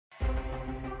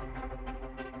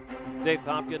Dave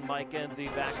Popkin, Mike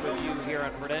Enzi back with you here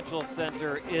at Prudential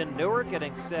Center in Newark,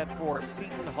 getting set for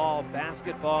Seton Hall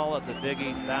basketball. It's a Big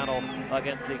East battle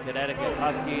against the Connecticut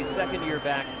Huskies, second year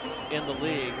back in the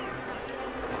league.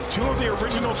 Two of the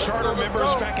original charter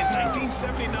members back in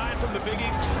 1979 from the Big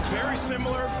East, very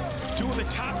similar. Two of the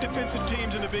top defensive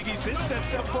teams in the Big East. This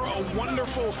sets up for a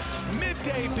wonderful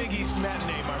midday Big East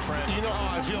matinee, my friend. You know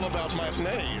how I feel about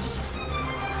matinees.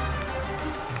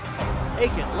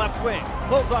 Aiken, left wing,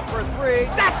 pulls up for three.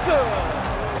 That's good!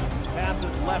 Passes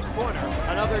left corner.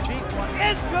 Another deep one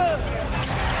is good!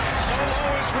 Solo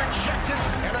is rejected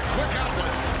and a quick outlet.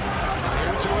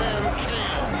 End-to-end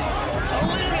Kale.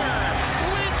 A leader!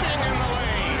 Leaping in the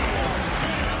lanes.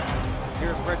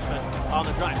 Here's Richmond on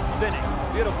the drive, spinning.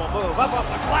 Beautiful move. Up the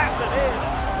glass and in.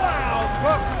 Wow,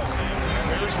 Cooks!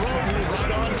 And there's Roden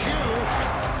right on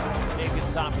cue. Aiken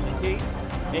top of the key.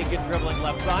 Aiken dribbling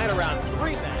left side around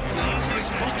 3 men. The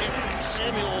easiest bucket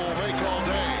Samuel will make all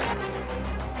day.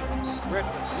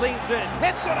 Richmond leans in,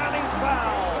 hits it on each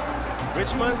foul.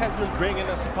 Richmond has been bringing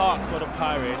a spark for the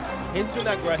Pirate. He's been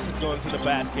aggressive going to the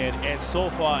basket, and so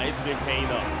far it's been paying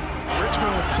off.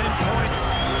 Richmond with 10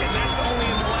 points, and that's only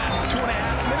in the last 2.5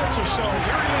 minutes or so.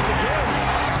 Here he is again.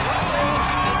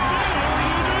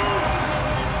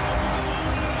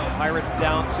 Pirates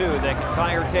down 2. They can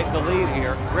tie or take the lead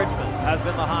here. Richmond has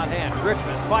been the hot hand.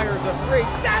 Richmond fires a 3.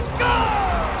 That's good!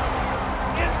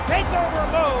 In takeover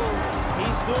mode.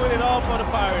 He's doing it all for the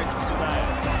Pirates tonight.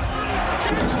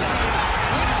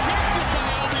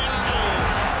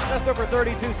 Just over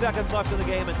 32 seconds left in the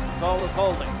game, and Cole is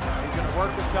holding. He's going to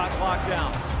work the shot clock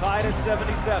down. Tied at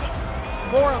 77.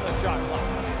 4 on the shot clock.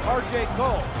 R.J.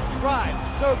 Cole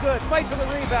drives, no good. Fight for the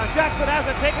rebound. Jackson has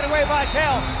it taken away by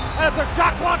Cale. That's a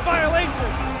shot clock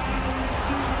violation.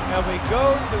 And we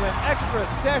go to an extra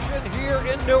session here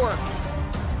in Newark.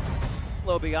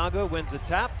 Lobiango wins the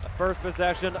tap. First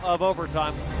possession of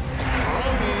overtime.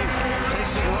 Roden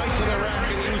takes it right to the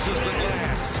rack and uses the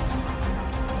glass.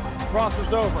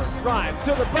 Crosses over, drives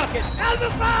to the bucket, and the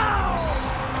foul!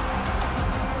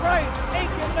 Bryce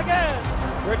Aiken again.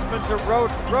 Richmond to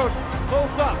Roden. Roden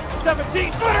pulls up.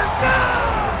 17-footer.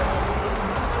 Down!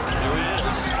 There he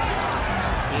is.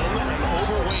 In and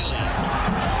over Whaley.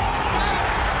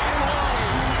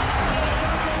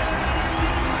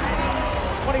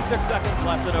 26 seconds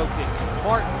left in OT.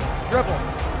 Martin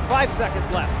dribbles. 5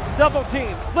 seconds left. Double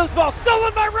team. Loose ball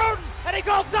stolen by Roden, and he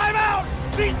calls timeout.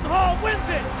 Seton Hall wins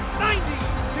it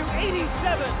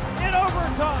 90-87 in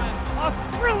overtime. A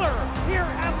thriller here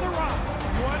at the Rock.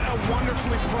 What a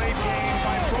wonderfully played game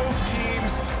by both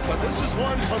teams. But this is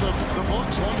one for the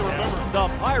books, one to remember. The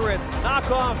Pirates knock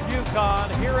off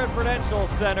UConn here at Prudential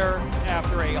Center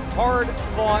after a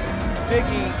hard-fought Big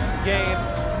East game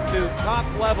to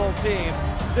top-level teams.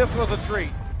 This was a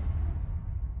treat.